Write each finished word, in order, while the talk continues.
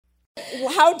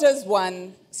how does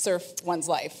one surf one's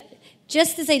life?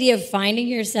 Just this idea of finding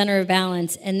your center of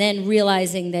balance and then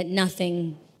realizing that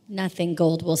nothing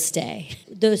gold will stay.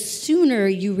 The sooner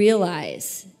you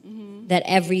realize that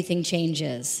everything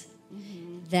changes,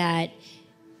 that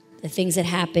the things that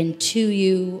happen to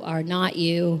you are not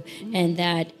you, and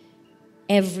that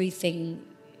everything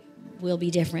will be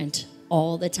different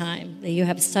all the time, that you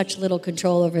have such little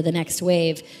control over the next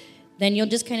wave, then you'll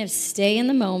just kind of stay in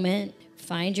the moment,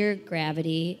 find your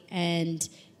gravity, and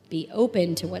be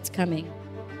open to what's coming.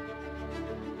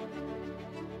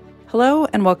 Hello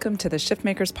and welcome to the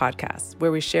Shiftmakers podcast,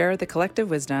 where we share the collective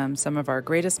wisdom some of our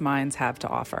greatest minds have to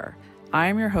offer. I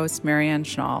am your host, Marianne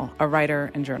Schnall, a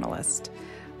writer and journalist.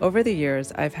 Over the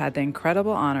years, I've had the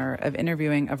incredible honor of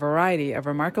interviewing a variety of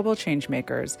remarkable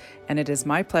changemakers, and it is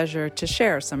my pleasure to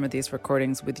share some of these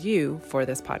recordings with you for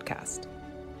this podcast.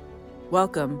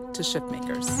 Welcome to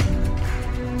Shiftmakers.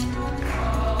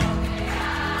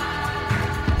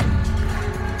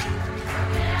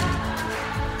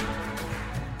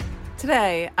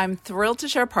 Today, I'm thrilled to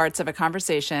share parts of a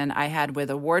conversation I had with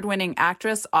award-winning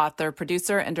actress, author,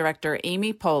 producer, and director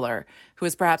Amy Poehler, who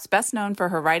is perhaps best known for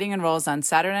her writing and roles on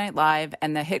Saturday Night Live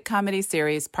and the hit comedy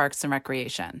series Parks and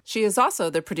Recreation. She is also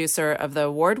the producer of the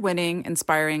award-winning,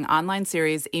 inspiring online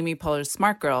series Amy Poehler's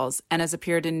Smart Girls and has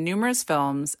appeared in numerous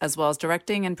films, as well as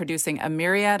directing and producing a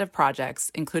myriad of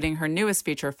projects, including her newest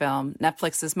feature film,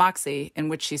 Netflix's Moxie, in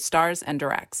which she stars and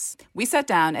directs. We sat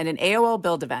down at an AOL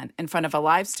Build event in front of a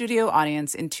live studio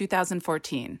audience in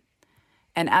 2014.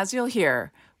 And as you'll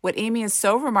hear, what Amy is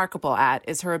so remarkable at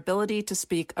is her ability to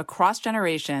speak across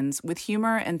generations with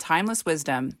humor and timeless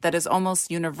wisdom that is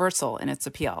almost universal in its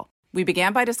appeal. We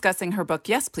began by discussing her book,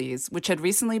 Yes, Please, which had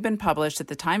recently been published at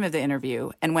the time of the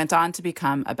interview and went on to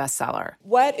become a bestseller.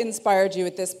 What inspired you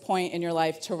at this point in your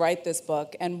life to write this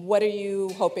book, and what are you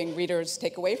hoping readers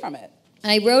take away from it?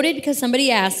 I wrote it because somebody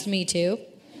asked me to,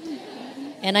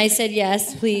 and I said,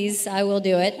 yes, please, I will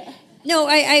do it. No,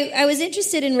 I was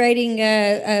interested in writing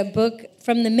a book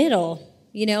from the middle.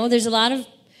 You know, there's a lot of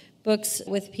books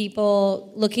with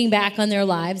people looking back on their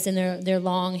lives and their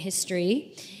long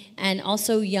history, and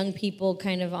also young people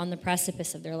kind of on the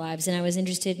precipice of their lives. And I was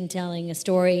interested in telling a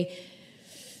story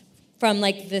from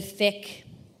like the thick,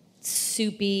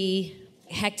 soupy,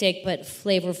 hectic, but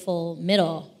flavorful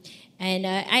middle. And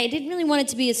I didn't really want it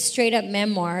to be a straight-up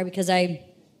memoir because I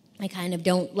kind of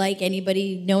don't like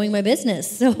anybody knowing my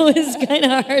business, so it's kind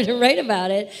of hard to write about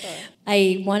it. Sure.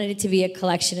 I wanted it to be a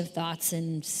collection of thoughts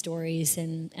and stories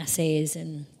and essays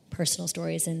and personal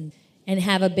stories and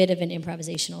have a bit of an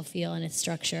improvisational feel in its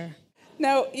structure.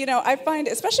 Now, you know, I find,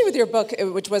 especially with your book,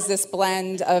 which was this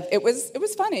blend of, it was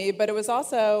funny, but it was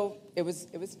also, it was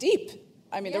deep.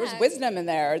 I mean, there was wisdom in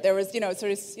there. There was,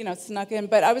 sort of, snuck in.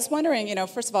 But I was wondering,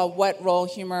 first of all, what role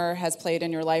humor has played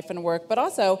in your life and work, but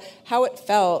also how it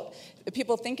felt.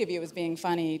 People think of you as being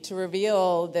funny. To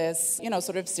reveal this,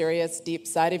 sort of serious, deep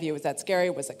side of you, was that scary?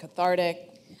 Was it cathartic?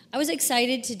 I was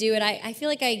excited to do it. I feel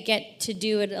like I get to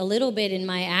do it a little bit in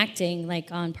my acting,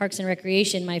 like on Parks and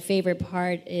Recreation. My favorite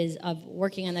part of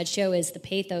working on that show is the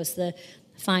pathos, the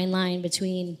fine line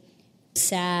between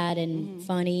sad and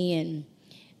funny, and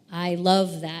I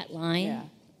love that line. Yeah.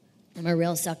 I'm a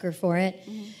real sucker for it.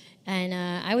 And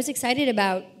I was excited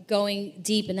about going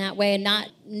deep in that way and not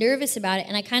nervous about it.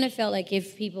 And I kind of felt like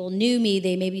if people knew me,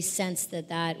 they maybe sensed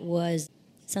that was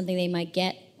something they might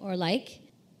get or like.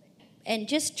 And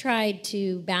just tried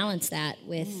to balance that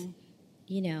with,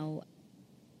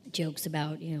 jokes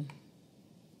about,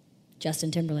 Justin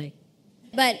Timberlake.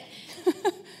 But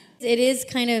it is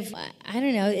kind of, I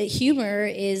don't know, humor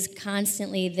is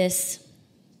constantly this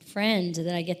friend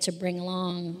that I get to bring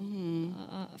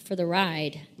along for the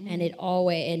ride. And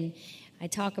and I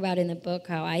talk about in the book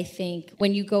how I think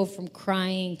when you go from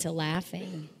crying to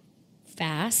laughing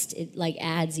fast, it like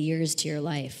adds years to your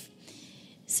life.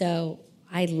 So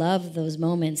I love those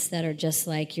moments that are just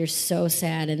like you're so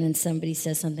sad and then somebody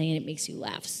says something and it makes you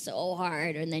laugh so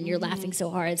hard, and then you're laughing so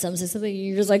hard and someone says something and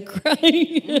you're just like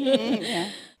crying. Yeah.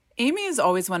 Amy is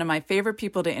always one of my favorite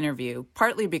people to interview,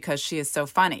 partly because she is so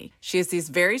funny. She has these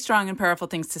very strong and powerful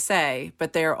things to say,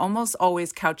 but they are almost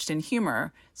always couched in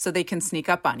humor, so they can sneak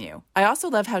up on you. I also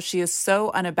love how she is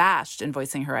so unabashed in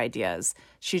voicing her ideas.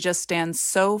 She just stands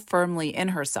so firmly in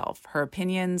herself, her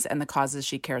opinions, and the causes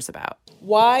she cares about.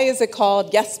 Why is it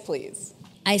called Yes, Please?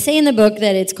 I say in the book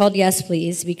that it's called Yes,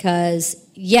 Please because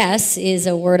yes is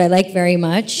a word I like very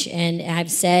much, and I've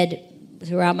said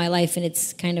throughout my life, and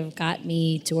it's kind of got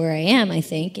me to where I am, I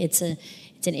think. It's an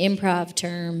improv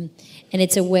term, and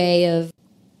it's a way of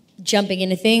jumping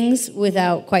into things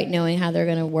without quite knowing how they're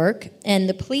going to work. And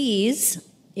the please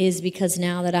is because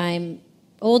now that I'm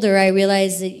older, I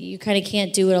realize that you kind of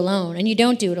can't do it alone, and you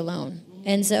don't do it alone.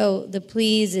 And so the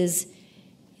please is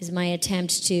my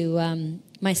attempt to,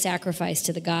 my sacrifice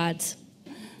to the gods.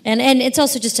 And it's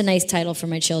also just a nice title for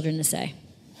my children to say.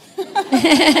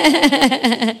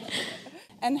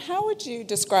 And how would you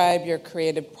describe your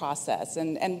creative process,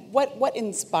 and what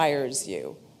inspires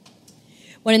you?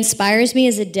 What inspires me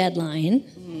is a deadline.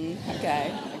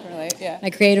 Okay, I can relate, yeah.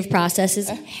 My creative process is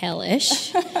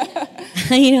hellish.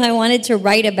 I wanted to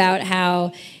write about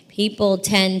how people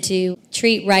tend to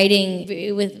treat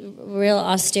writing with real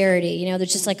austerity.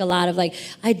 There's just like a lot of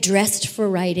I dressed for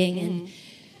writing and,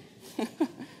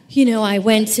 I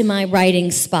went to my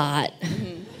writing spot.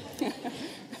 And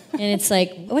it's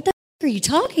like, what the f*** are you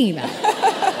talking about?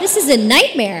 This is a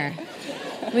nightmare.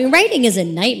 Writing is a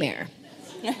nightmare.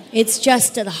 It's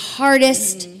just the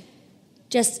hardest,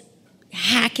 just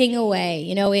hacking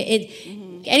away.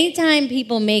 Anytime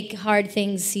people make hard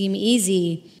things seem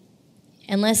easy,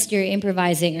 unless you're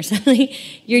improvising or something,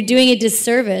 you're doing a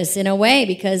disservice in a way,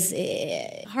 because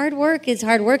hard work is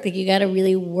hard work. You got to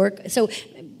really work. So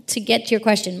to get to your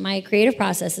question, my creative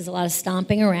process is a lot of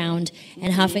stomping around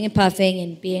and huffing and puffing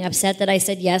and being upset that I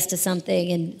said yes to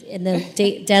something, and the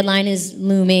deadline is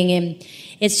looming, and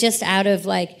it's just out of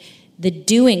the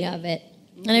doing of it.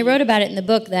 And I wrote about it in the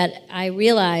book that I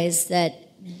realized that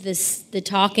the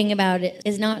talking about it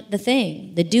is not the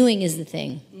thing. The doing is the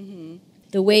thing.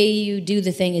 The way you do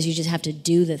the thing is you just have to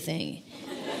do the thing.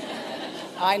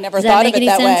 I never thought of it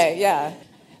that way. Yeah.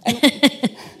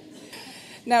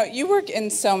 Now, you work in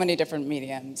so many different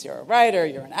mediums. You're a writer,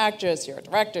 you're an actress, you're a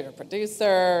director, you're a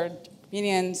producer,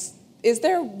 comedians. Is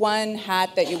there one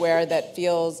hat that you wear that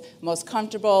feels most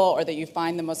comfortable or that you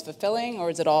find the most fulfilling,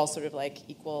 or is it all sort of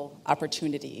equal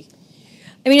opportunity?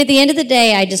 At the end of the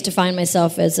day, I just define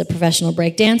myself as a professional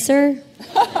breakdancer.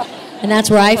 And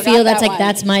that's where I feel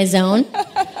that's my zone.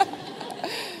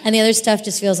 And the other stuff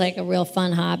just feels like a real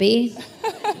fun hobby.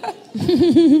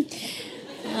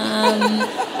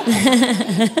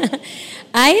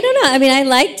 I don't know. I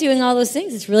like doing all those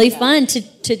things. It's really fun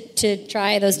to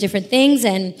try those different things.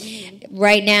 And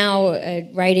right now,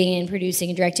 writing and producing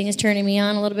and directing is turning me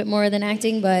on a little bit more than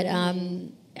acting. But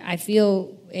I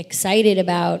feel excited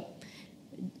about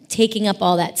taking up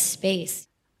all that space.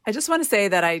 I just want to say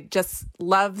that I just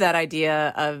love that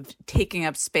idea of taking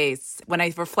up space. When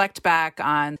I reflect back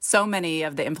on so many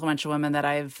of the influential women that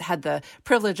I've had the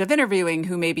privilege of interviewing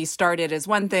who maybe started as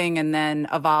one thing and then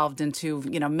evolved into,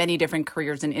 many different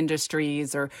careers and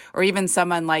industries, or even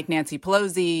someone like Nancy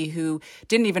Pelosi, who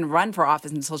didn't even run for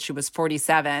office until she was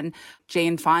 47.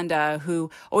 Jane Fonda, who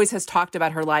always has talked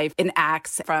about her life in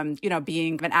acts, from,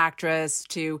 being an actress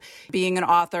to being an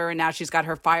author, and now she's got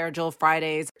her Fire Jill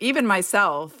Fridays. Even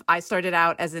myself, I started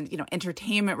out as an,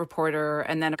 entertainment reporter,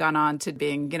 and then gone on to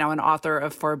being, an author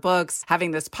of 4 books,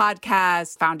 having this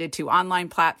podcast, founded 2 online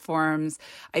platforms.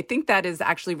 I think that is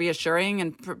actually reassuring,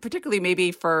 and particularly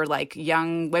maybe for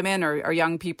young women or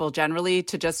young people generally,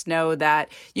 to just know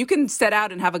that you can set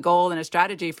out and have a goal and a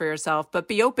strategy for yourself, but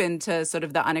be open to sort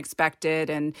of the unexpected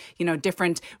and,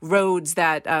 different roads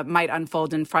that might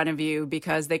unfold in front of you,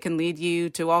 because they can lead you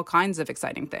to all kinds of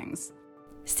exciting things.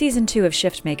 Season 2 of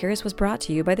Shift Makers was brought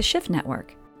to you by the Shift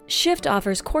Network. Shift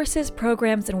offers courses,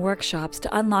 programs, and workshops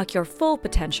to unlock your full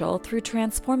potential through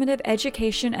transformative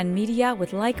education and media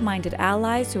with like-minded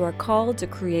allies who are called to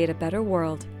create a better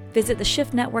world. Visit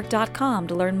theshiftnetwork.com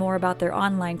to learn more about their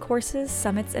online courses,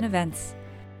 summits, and events.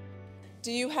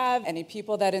 Do you have any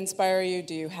people that inspire you?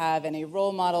 Do you have any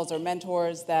role models or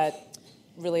mentors that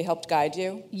really helped guide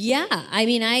you? Yeah,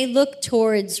 I look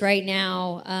towards right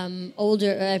now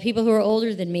older people who are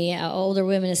older than me, older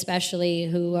women especially,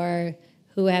 who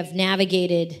have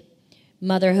navigated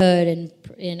motherhood and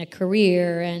in a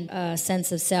career and a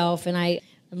sense of self, and I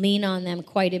lean on them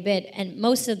quite a bit. And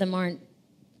most of them aren't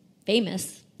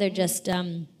famous; they're just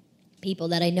people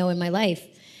that I know in my life.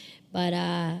 But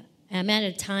I'm at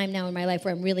a time now in my life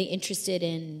where I'm really interested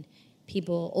in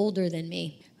people older than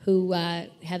me, who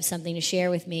have something to share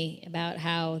with me about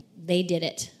how they did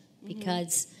it.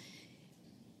 Because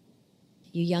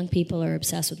you young people are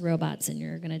obsessed with robots and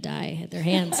you're going to die at their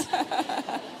hands.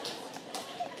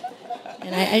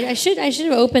 And I should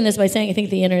have opened this by saying I think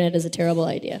the internet is a terrible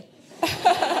idea.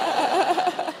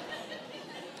 I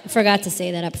forgot to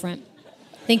say that up front.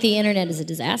 I think the internet is a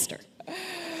disaster.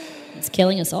 It's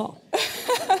killing us all.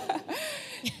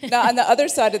 Now, on the other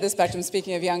side of the spectrum,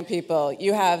 speaking of young people,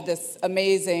 you have this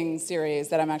amazing series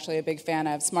that I'm actually a big fan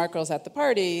of, Smart Girls at the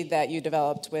Party, that you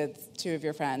developed with 2 of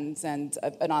your friends, and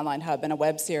an online hub and a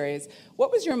web series.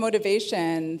 What was your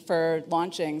motivation for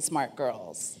launching Smart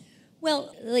Girls?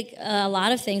 Well, like a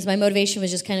lot of things, my motivation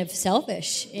was just kind of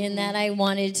selfish in that I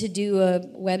wanted to do a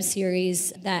web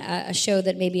series, a show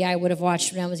that maybe I would have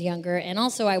watched when I was younger, and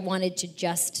also I wanted to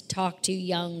just talk to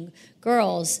young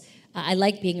girls. I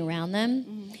like being around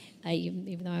them,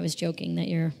 even though I was joking that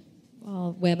you're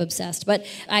all web obsessed. But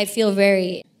I feel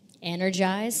very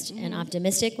energized and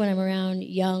optimistic when I'm around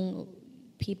young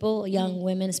people, young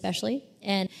women especially.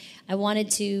 And I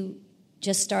wanted to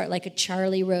just start like a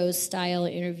Charlie Rose style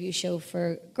interview show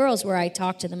for girls where I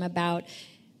talk to them about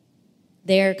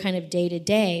their kind of day to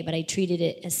day, but I treated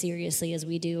it as seriously as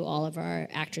we do all of our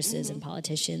actresses and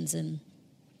politicians and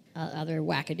other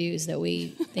wackadoos that we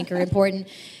think are important.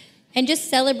 And just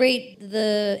celebrate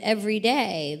the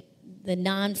everyday, the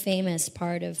non-famous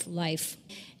part of life.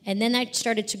 And then that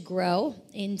started to grow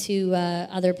into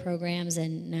other programs,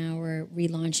 and now we're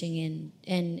relaunching.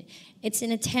 And it's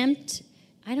an attempt,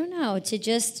 I don't know, to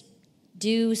just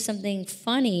do something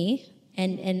funny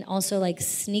and also like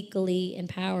sneakily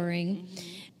empowering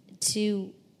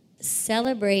to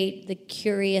celebrate the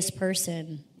curious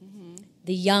person,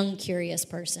 the young curious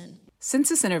person. Since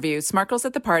this interview, Smart Girls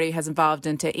at the Party has evolved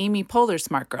into Amy Poehler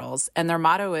Smart Girls, and their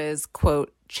motto is,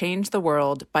 quote, change the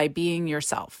world by being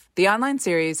yourself. The online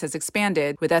series has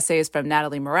expanded with essays from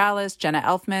Natalie Morales, Jenna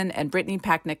Elfman, and Brittany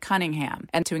Packnick-Cunningham,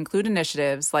 and to include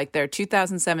initiatives like their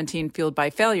 2017 Fueled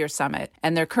by Failure Summit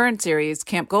and their current series,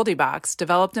 Camp Goldilocks,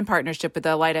 developed in partnership with the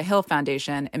Elida Hill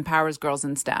Foundation, empowers girls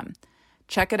in STEM.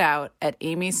 Check it out at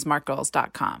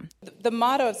amysmartgirls.com. The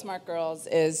motto of Smart Girls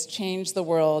is change the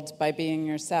world by being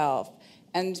yourself.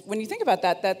 And when you think about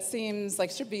that, that seems like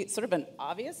should be sort of an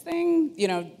obvious thing,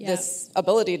 this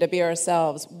ability to be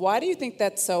ourselves. Why do you think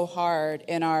that's so hard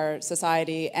in our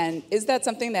society? And is that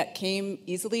something that came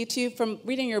easily to you? From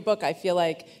reading your book, I feel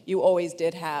like you always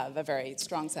did have a very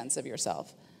strong sense of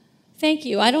yourself. Thank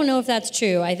you. I don't know if that's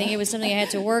true. I think it was something I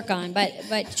had to work on, but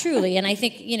truly, and I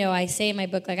think, I say in my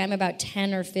book, like I'm about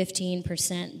 10 or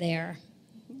 15% there,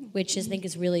 which I think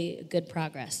is really good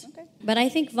progress. Okay. But I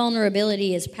think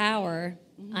vulnerability is power.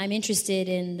 I'm interested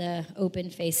in the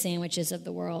open-faced sandwiches of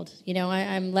the world.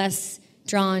 I'm less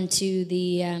drawn to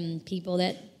the people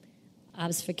that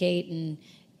obfuscate and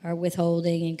are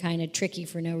withholding and kind of tricky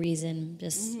for no reason,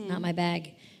 just not my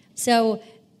bag. So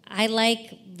I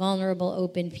like vulnerable,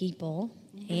 open people,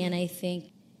 and I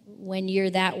think when you're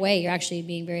that way, you're actually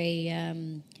being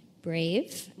very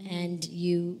brave, and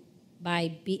you,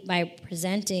 by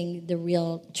presenting the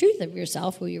real truth of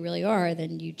yourself, who you really are,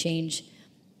 then you change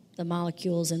the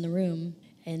molecules in the room,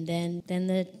 and then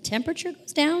the temperature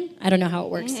goes down. I don't know how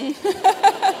it works.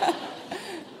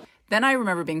 Then I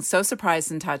remember being so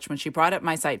surprised and touched when she brought up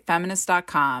my site,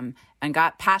 feminist.com, and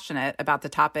got passionate about the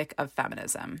topic of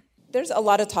feminism. There's a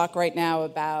lot of talk right now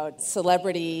about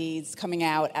celebrities coming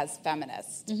out as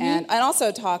feminists, and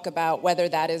also talk about whether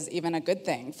that is even a good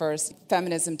thing for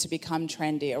feminism to become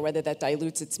trendy or whether that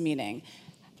dilutes its meaning.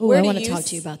 Oh, I want to talk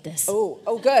to you about this.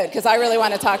 Oh, good, because I really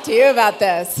want to talk to you about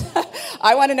this.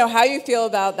 I want to know how you feel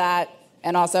about that,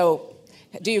 and also,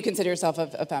 do you consider yourself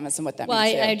a feminist and what that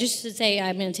means? Well, I just should say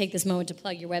I'm going to take this moment to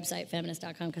plug your website,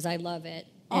 feminist.com, because I love it,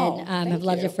 and I've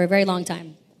loved it for a very long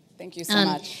time. Thank you so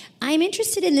much. I'm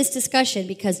interested in this discussion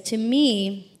because to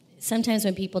me, sometimes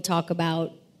when people talk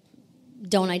about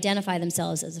don't identify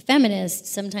themselves as a feminist,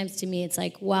 sometimes to me it's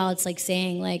like, well, it's like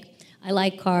saying like, I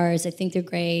like cars, I think they're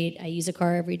great, I use a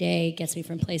car every day, it gets me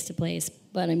from place to place,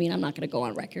 but I mean, I'm not going to go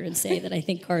on record and say that I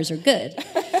think cars are good.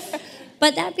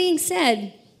 But that being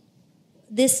said,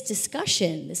 this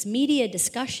discussion, this media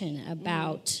discussion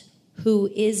about who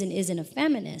is and isn't a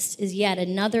feminist is yet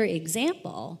another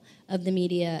example of the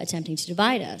media attempting to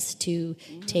divide us, to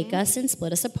take us and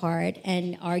split us apart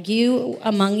and argue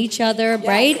among each other,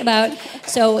 right?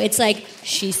 So it's like,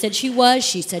 she said she was,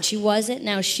 she said she wasn't,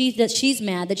 now she's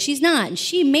mad that she's not, and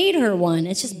she made her one.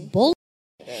 It's just bullshit,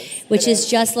 which is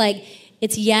just like,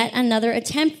 it's yet another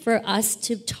attempt for us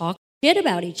to talk shit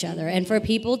about each other and for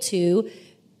people to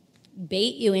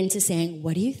bait you into saying,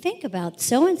 what do you think about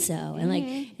so-and-so? And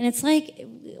it's like,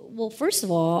 well, first of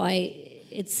all,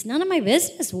 it's none of my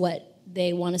business what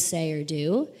they want to say or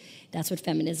do. That's what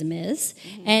feminism is.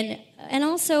 And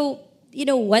also,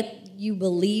 what you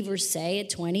believe or say at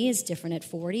 20 is different at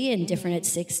 40 and different at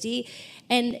 60.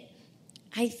 And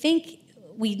I think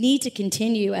we need to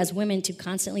continue as women to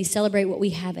constantly celebrate what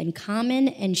we have in common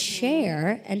and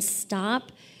share and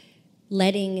stop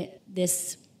letting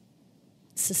this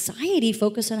society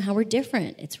focus on how we're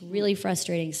different. It's really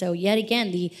frustrating. So yet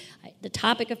again, the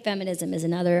topic of feminism is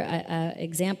another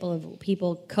example of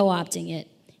people co-opting it,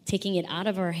 taking it out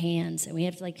of our hands, and we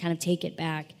have to kind of take it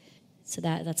back. So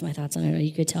that's my thoughts on it.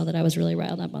 You could tell that I was really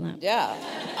riled up on that. Yeah,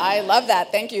 I love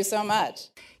that. Thank you so much.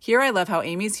 Here I love how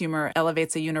Amy's humor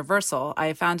elevates a universal I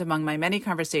have found among my many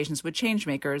conversations with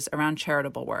changemakers around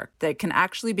charitable work that can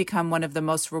actually become one of the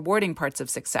most rewarding parts of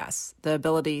success, the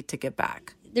ability to give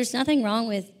back. There's nothing wrong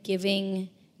with giving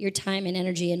your time and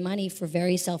energy and money for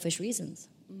very selfish reasons.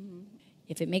 Mm-hmm.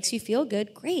 If it makes you feel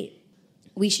good, great.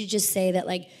 We should just say that,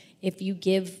 like, if you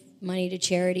give money to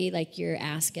charity, like, your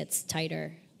ass gets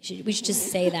tighter. We should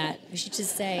just say that. We should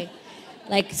just say,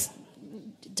 like,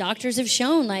 doctors have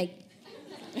shown, like,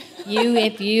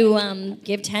 if you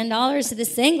give $10 to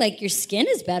this thing, like, your skin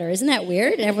is better. Isn't that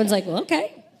weird? And everyone's like, well,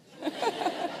 okay.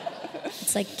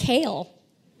 It's like kale.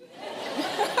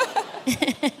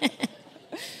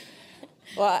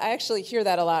 Well, I actually hear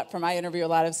that a lot from, I interview a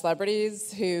lot of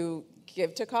celebrities who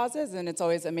give to causes, and it's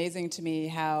always amazing to me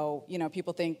how,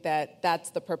 people think that that's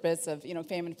the purpose of,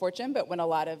 fame and fortune, but when a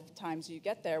lot of times you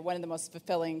get there, one of the most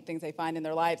fulfilling things they find in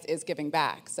their lives is giving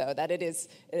back, so that it is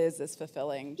this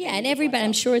fulfilling. Yeah, and everybody,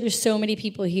 I'm sure there's so many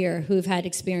people here who've had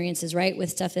experiences, right, with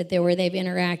stuff that where they've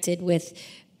interacted with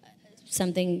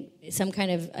some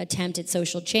kind of attempt at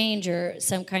social change or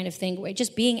some kind of thing, where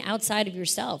just being outside of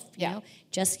yourself, you know,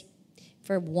 just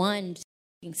for one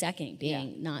second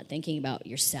being not thinking about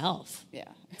yourself. Yeah.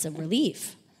 It's a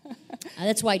relief.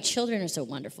 That's why children are so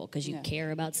wonderful, because you care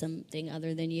about something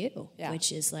other than you,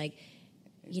 which is like,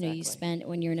 you spend,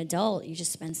 when you're an adult, you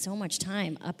just spend so much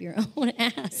time up your own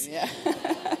ass. Yeah.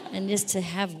 And just to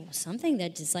have something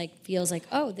that just like feels like,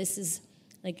 oh, this is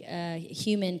like a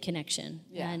human connection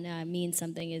and means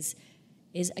something is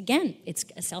again, it's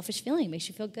a selfish feeling. It makes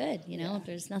you feel good,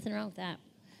 There's nothing wrong with that.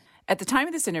 At the time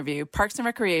of this interview, Parks and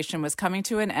Recreation was coming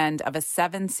to an end of a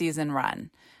 7-season run.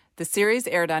 The series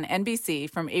aired on NBC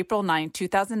from April 9,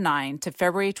 2009 to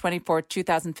February 24,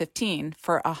 2015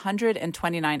 for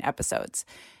 129 episodes.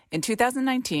 In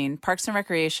 2019, Parks and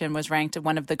Recreation was ranked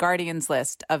one of The Guardian's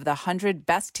list of the 100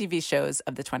 best TV shows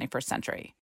of the 21st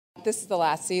century. This is the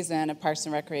last season of Parks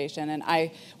and Recreation, and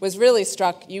I was really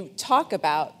struck. You talk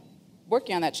about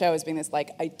working on that show as being this like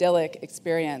idyllic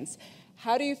experience.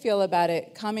 How do you feel about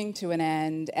it coming to an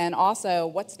end, and also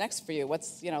what's next for you?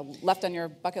 What's left on your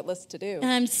bucket list to do?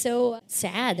 I'm so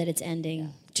sad that it's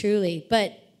ending, truly.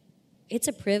 But it's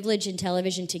a privilege in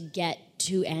television to get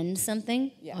to end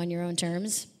something on your own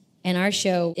terms. And our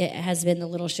show, it has been the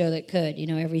little show that could.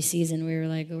 Every season we were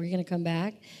like, are we going to come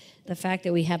back? The fact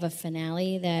that we have a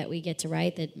finale that we get to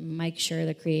write, that Mike Schur,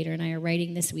 the creator, and I are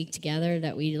writing this week together,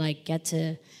 that we like get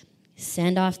to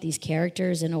send off these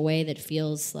characters in a way that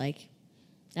feels like,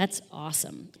 that's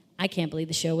awesome. I can't believe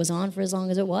the show was on for as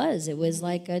long as it was. It was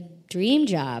like a dream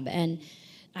job. And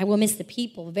I will miss the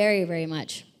people very, very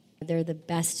much. They're the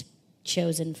best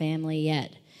chosen family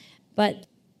yet. But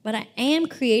I am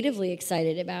creatively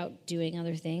excited about doing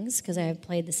other things, because I have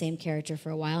played the same character for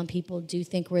a while, and people do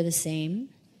think we're the same.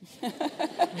 And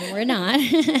we're not.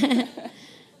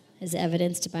 As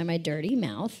evidenced by my dirty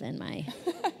mouth and my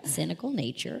cynical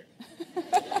nature.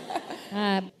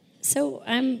 So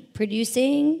I'm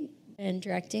producing and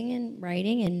directing and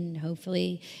writing, and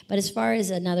hopefully, but as far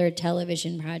as another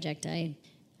television project, I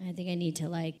think I need to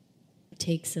like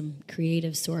take some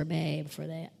creative sorbet before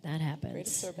that happens. Creative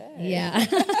sorbet. Yeah.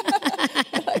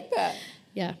 I like that.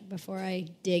 Yeah, before I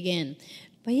dig in.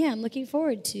 But yeah, I'm looking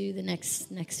forward to the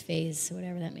next phase,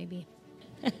 whatever that may be.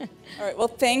 All right. Well,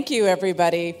 thank you,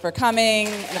 everybody, for coming.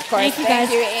 And, of course,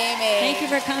 thank you, Amy. Thank you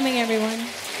for coming, everyone.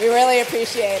 We really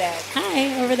appreciate it.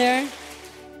 Hi, over there.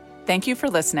 Thank you for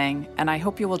listening, and I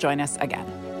hope you will join us again.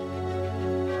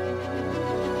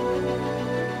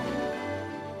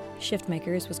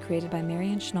 Shiftmakers was created by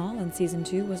Marian Schnall, and Season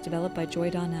 2 was developed by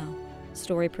Joy Donnell.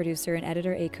 Story producer and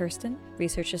editor A. Kirsten.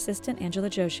 Research assistant Angela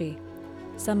Joshi.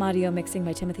 Some audio mixing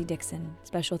by Timothy Dixon.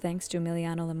 Special thanks to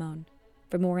Emiliano Limon.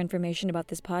 For more information about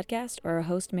this podcast or our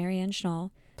host, Marian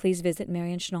Schnall, please visit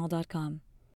marianschnall.com.